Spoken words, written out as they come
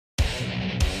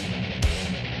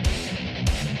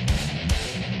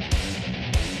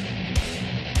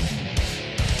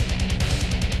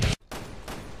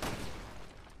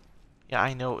Yeah,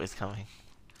 I know it's coming.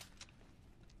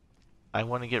 I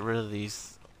want to get rid of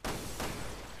these.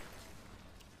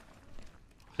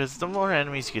 Because the more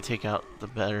enemies you can take out, the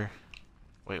better.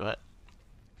 Wait, what?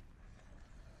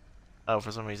 Oh,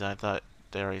 for some reason I thought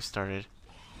they already started.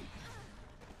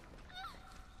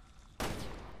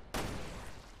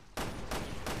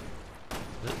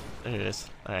 There it is.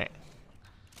 Alright.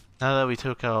 Now that we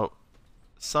took out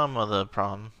some of the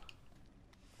problem.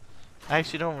 I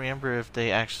actually don't remember if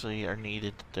they actually are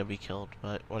needed to be killed,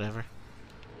 but whatever.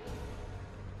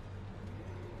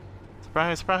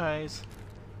 Surprise, surprise!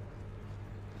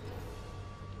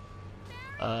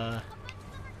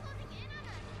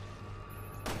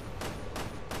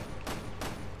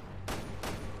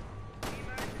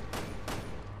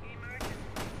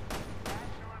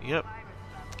 Yep.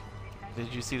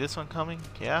 Did you see this one coming?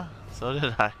 Yeah, so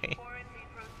did I.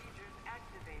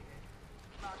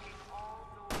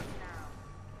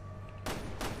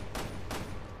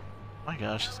 My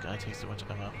gosh, this guy takes too much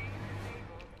ammo.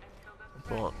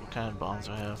 What kind of bombs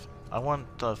do I have? I want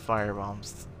the fire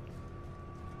bombs.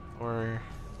 Or...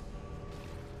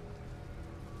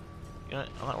 You know,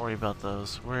 I'm not worried about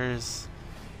those. Where's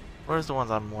the ones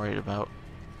I'm worried about?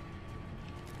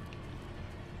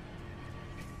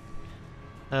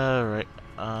 Alright.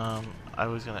 I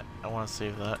want to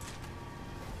save that.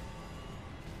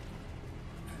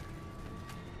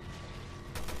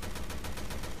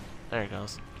 There it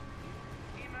goes.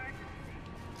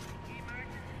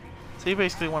 So you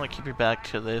basically want to keep your back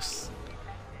to this,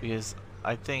 because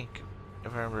I think,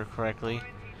 if I remember correctly,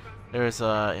 there's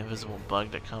a invisible bug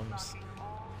that comes.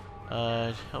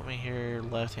 Help me here.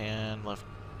 Left hand, left.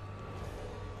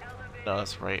 No,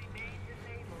 that's right.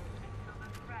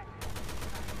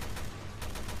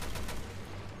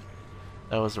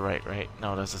 That was the right.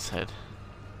 No, that's his head.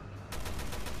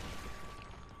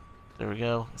 There we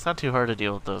go. It's not too hard to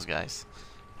deal with those guys.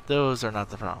 Those are not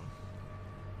the problem.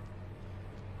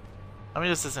 I mean,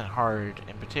 this isn't hard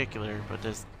in particular, but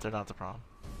they're not the problem.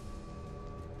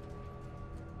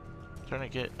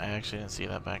 Tourniquet, I actually didn't see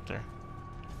that back there.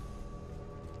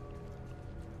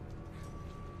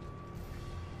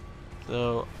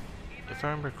 So, if I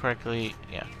remember correctly,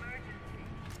 yeah.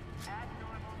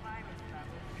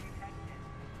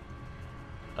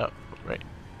 Oh, right.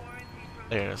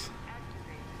 There it is.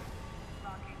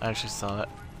 I actually saw it.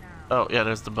 Oh, yeah,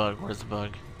 there's the bug. Where's the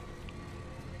bug?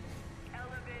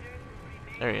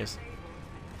 There he is.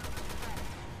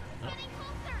 Oh.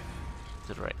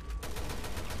 Did right.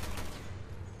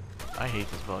 I hate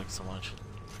this bug so much.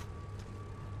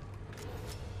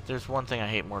 There's one thing I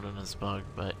hate more than this bug,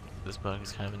 but this bug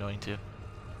is kind of annoying too.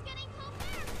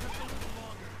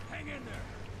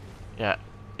 Yeah,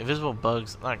 invisible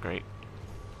bugs, not great.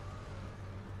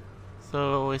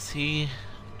 So is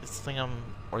this thing I'm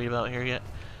worried about here yet?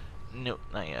 Nope,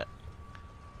 not yet.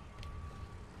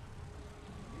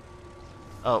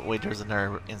 Oh, wait, there's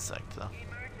another insect, though.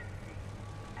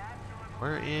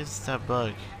 Where is that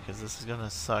bug? Because this is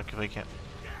gonna suck if I can't...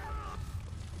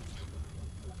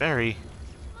 Barry!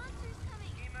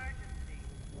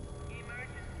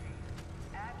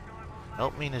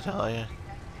 Help me, Natalia.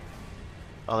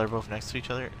 Oh, they're both next to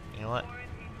each other? You know what?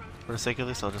 For the sake of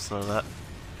this, I'll just throw that.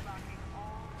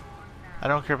 I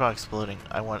don't care about exploding.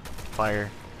 I want fire.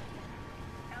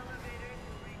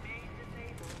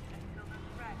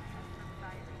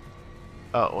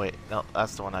 Oh, wait. No,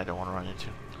 that's the one I don't want to run into.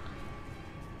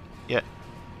 Yeah.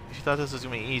 If you thought this was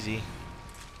going to be easy.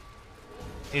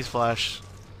 Newsflash.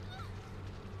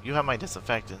 You have my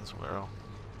disinfectants, Whirl.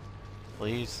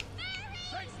 Please.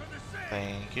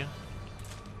 Thank you.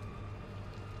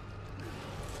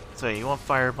 So you want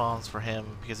fire bombs for him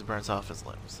because it burns off his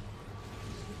limbs.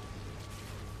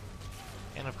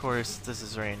 And of course, this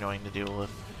is very annoying to deal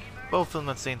with. Both of them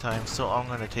at the same time, so I'm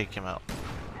going to take him out.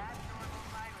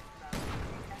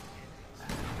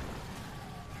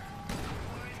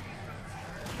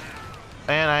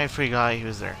 And I forgot he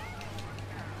was there.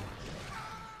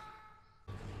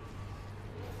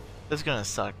 This is gonna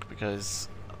suck because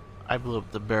I blew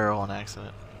up the barrel on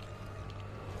accident.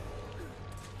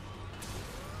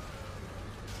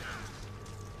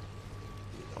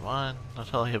 Come on,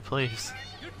 Natalia, please.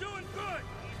 You're doing good.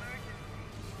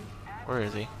 Where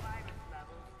is he?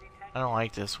 I don't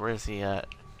like this. Where is he at?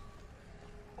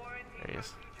 There he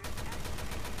is.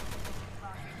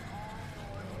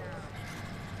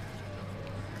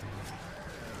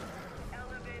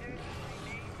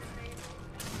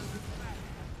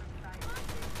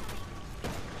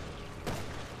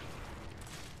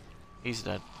 He's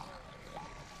dead.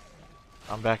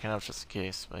 I'm backing up just in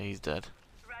case, but he's dead.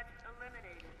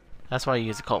 That's why you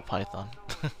use a cult python.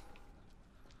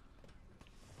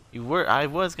 I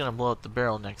was gonna blow up the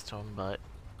barrel next to him, but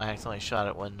I accidentally shot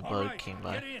it when the bug came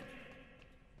by.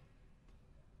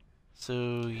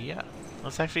 So yeah,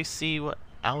 let's actually see what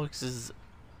Alex is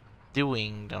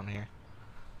doing down here.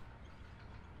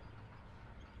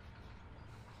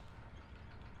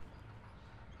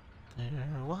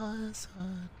 There was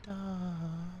a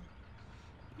dog.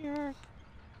 Here.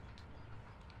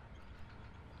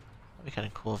 It'd be kind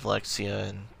of cool if Alexia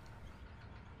and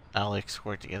Alex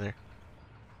work together.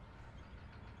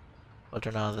 But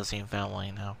they're not the same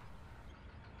family now.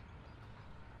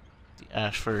 The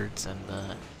Ashfords and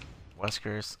the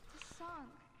Weskers.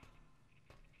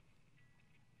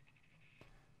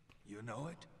 You know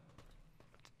it?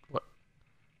 What?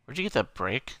 Where'd you get that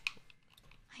break?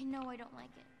 I know I don't like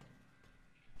it.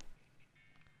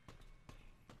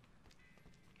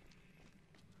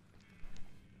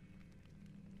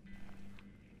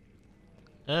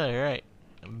 Alright.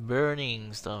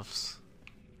 Burning stuffs.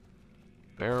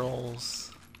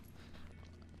 Barrels.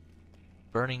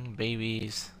 Burning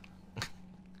babies.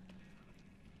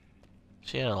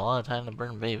 She had a lot of time to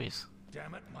burn babies.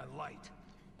 Damn it, my light.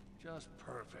 Just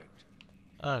perfect.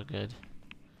 Oh, good.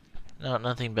 No,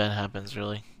 nothing bad happens,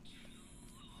 really.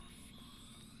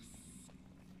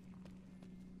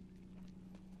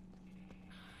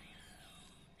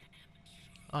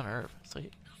 On Earth,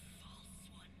 sweet.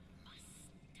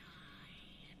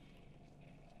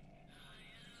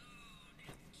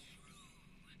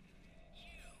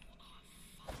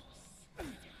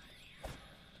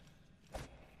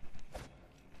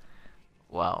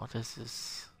 Wow, this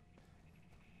is...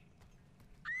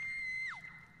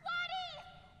 Lottie!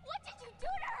 What did you do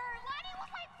to her? Lottie was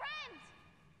my friend!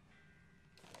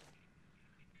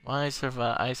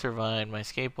 I survived. My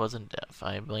escape wasn't death.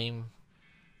 I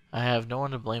have no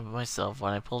one to blame but myself.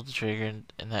 When I pulled the trigger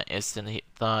in that instant, he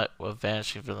thought of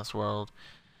vanishing from this world.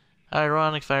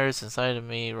 Ironic virus inside of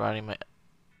me, rotting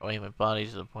away my body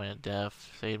to the point of death,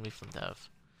 saved me from death.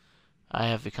 I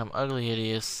have become ugly,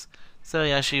 hideous. So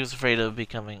yeah, she was afraid of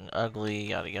becoming ugly,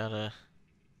 yada yada.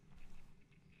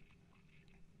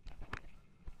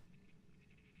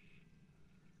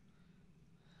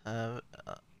 Oh,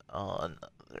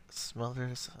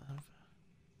 smothers.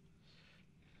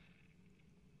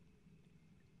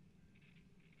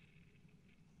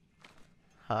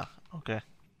 Huh, okay.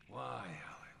 Why,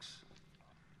 Alex?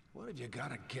 What have you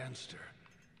got against her?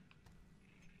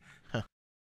 Huh.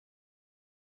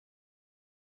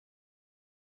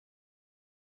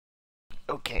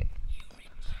 Okay.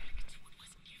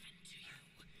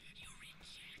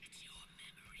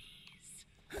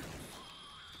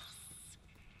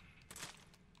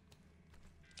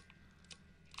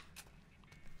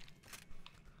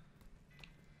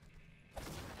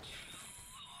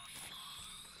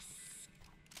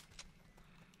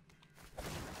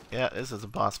 Yeah, this is a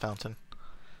boss fountain.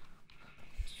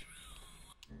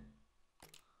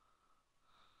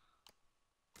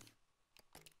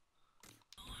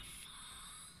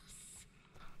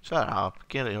 Shut up.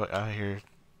 Get it out of here.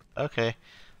 Okay.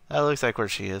 That looks like where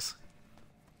she is.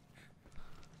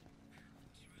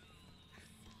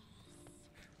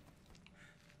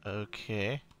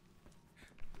 Okay.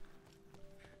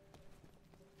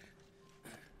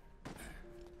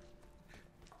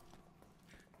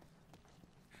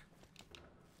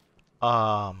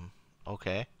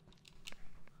 Okay.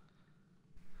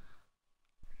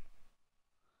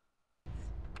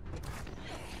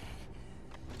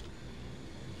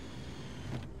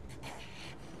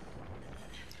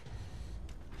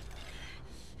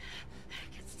 I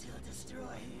can still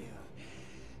destroy you.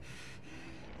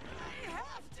 I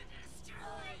have to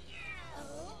destroy you.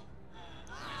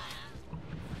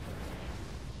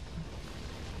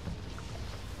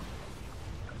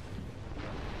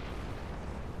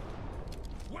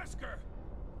 Wesker!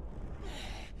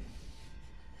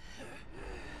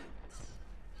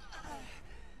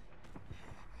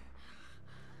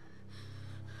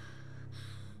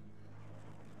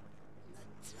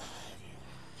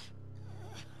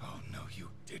 Oh, no, you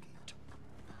didn't.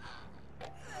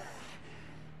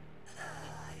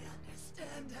 I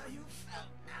understand how you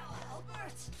felt now,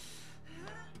 Albert. It's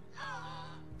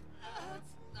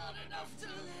not enough to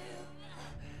live.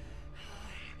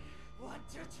 I want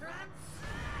to transcend.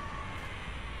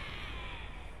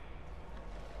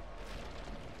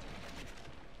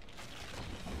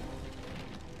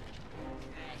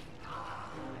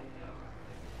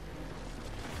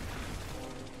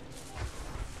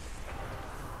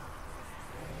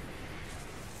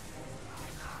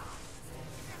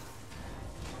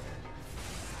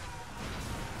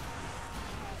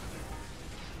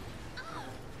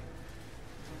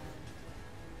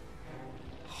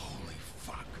 Holy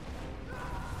fuck.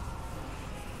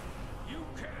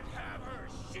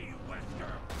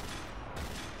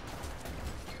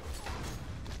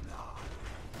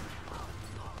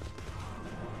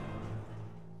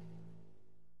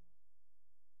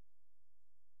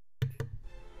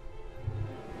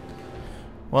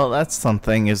 Well, that's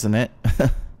something, isn't it?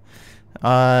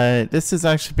 This is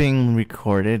actually being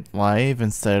recorded live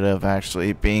instead of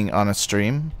actually being on a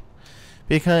stream.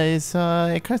 Because,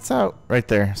 it cuts out right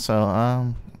there.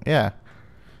 So, yeah.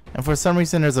 And for some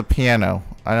reason there's a piano.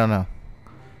 I don't know.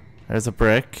 There's a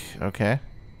brick. Okay.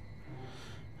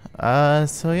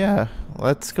 So yeah.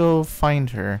 Let's go find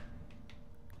her.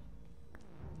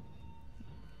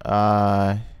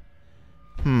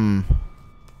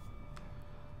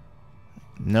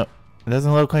 Nope. It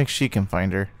doesn't look like she can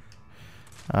find her.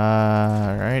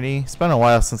 Alrighty. It's been a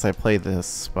while since I played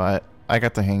this, but I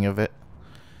got the hang of it.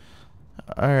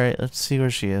 Alright, let's see where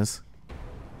she is.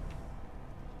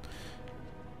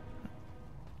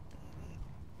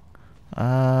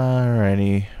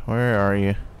 Alrighty. Where are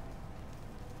you?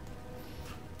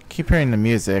 Keep hearing the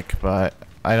music, but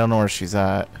I don't know where she's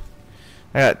at.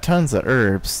 I got tons of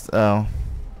herbs, though.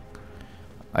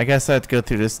 I guess I have to go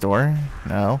through this door?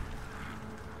 No.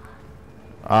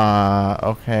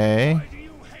 Okay. Why do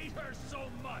you hate her so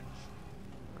much?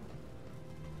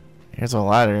 Here's a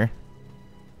ladder.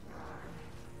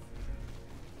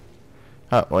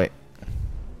 Oh, wait.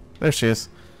 There she is.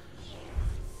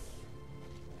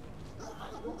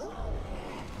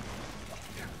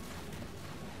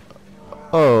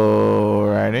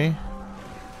 Alrighty.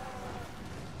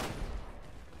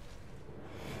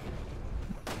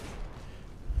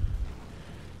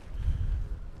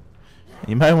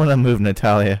 You might want to move,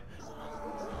 Natalia.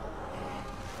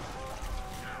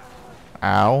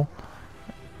 Ow.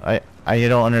 I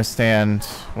don't understand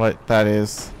what that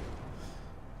is.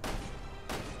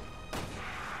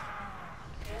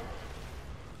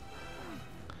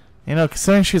 You know,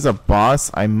 considering she's a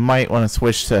boss, I might want to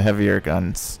switch to heavier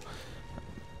guns.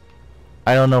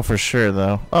 I don't know for sure,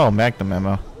 though. Oh, Magnum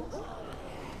ammo.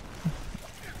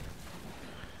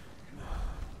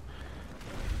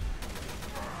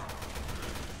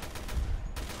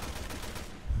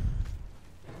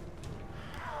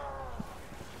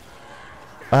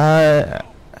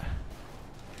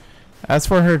 As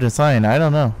for her design, I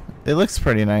don't know. It looks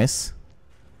pretty nice.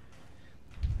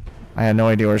 I had no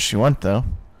idea where she went, though.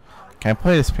 Can I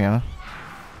play this piano?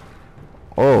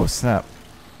 Oh, snap.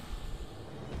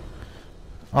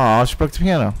 Oh, she broke the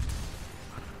piano.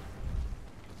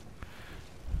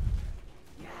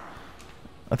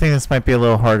 I think this might be a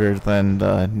little harder than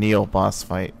the Neo boss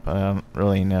fight, but I don't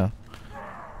really know.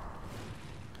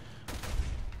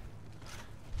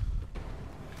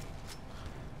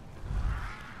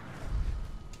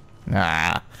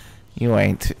 Nah, you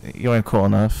ain't cool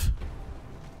enough.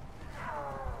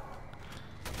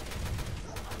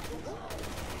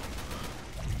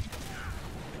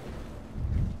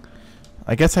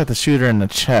 I guess I have to shoot her in the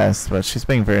chest, but she's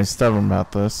being very stubborn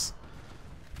about this.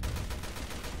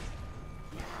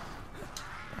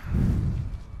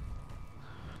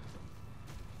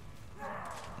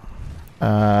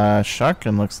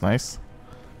 Shotgun looks nice.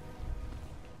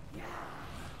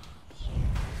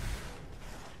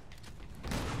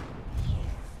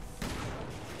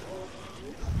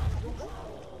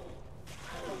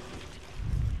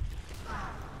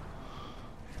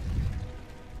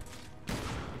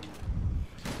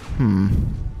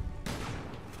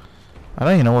 I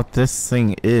don't even know what this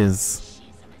thing is. She's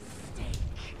a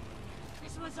mistake.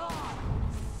 This was all a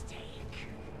mistake.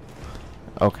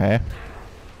 Okay.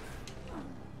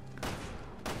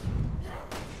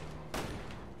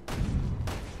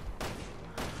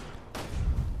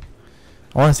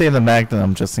 I want to save the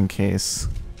Magnum just in case.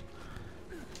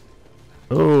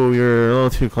 Oh, you're a little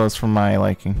too close for my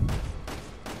liking.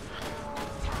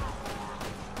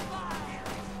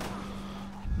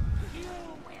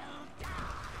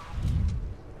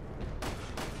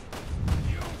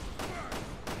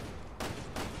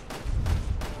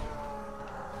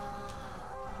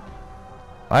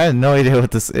 I have no idea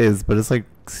what this is, but it's like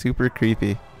super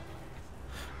creepy.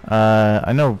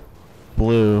 I know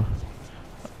blue.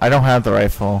 I don't have the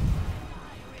rifle.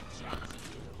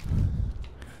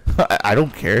 I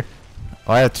don't care.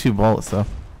 Oh, I have 2 bullets though.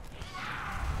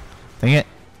 Dang it.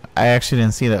 I actually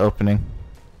didn't see the opening.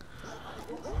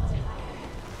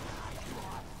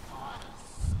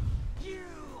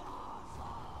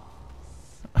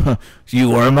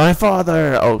 You are my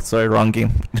father! Oh, sorry, wrong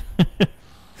game.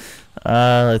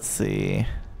 Let's see.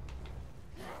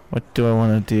 What do I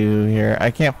want to do here?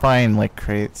 I can't find, like,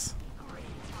 crates.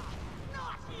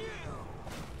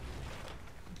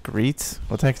 Greet?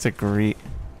 What the heck's a greet?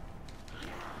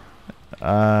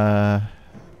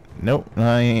 Nope,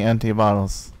 not any empty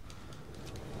bottles.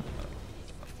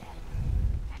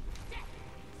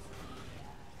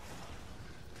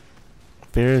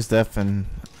 Fear is deaf and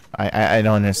I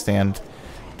don't understand.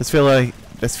 Just feel like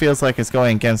This feels like it's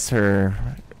going against her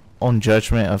own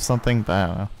judgment of something, but I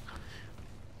don't know.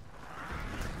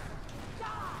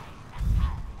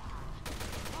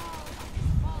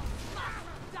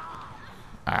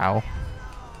 Ow.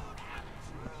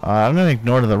 I'm gonna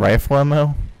ignore the rifle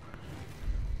ammo.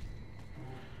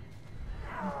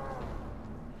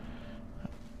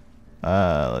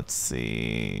 Let's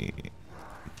see.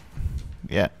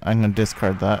 Yeah, I'm gonna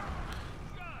discard that.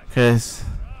 Cause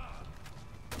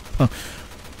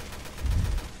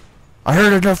I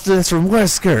heard enough of this from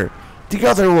Wesker, the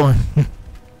other one.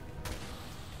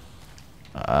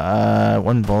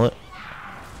 One bullet.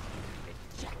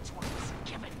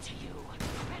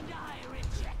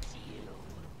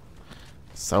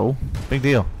 So, big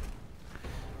deal.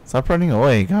 Stop running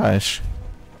away, gosh.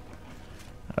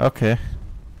 Okay.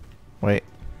 Wait.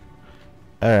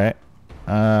 Alright.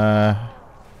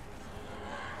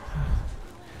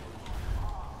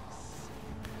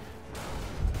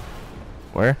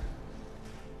 Where?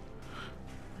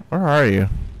 Where are you?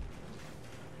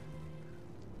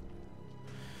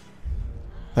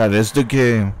 That is the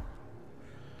game.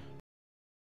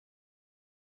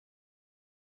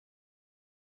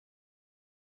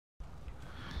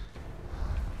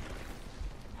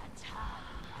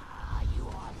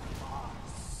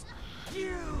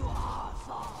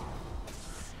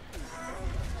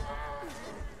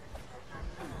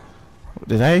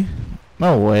 Did I?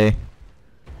 No way.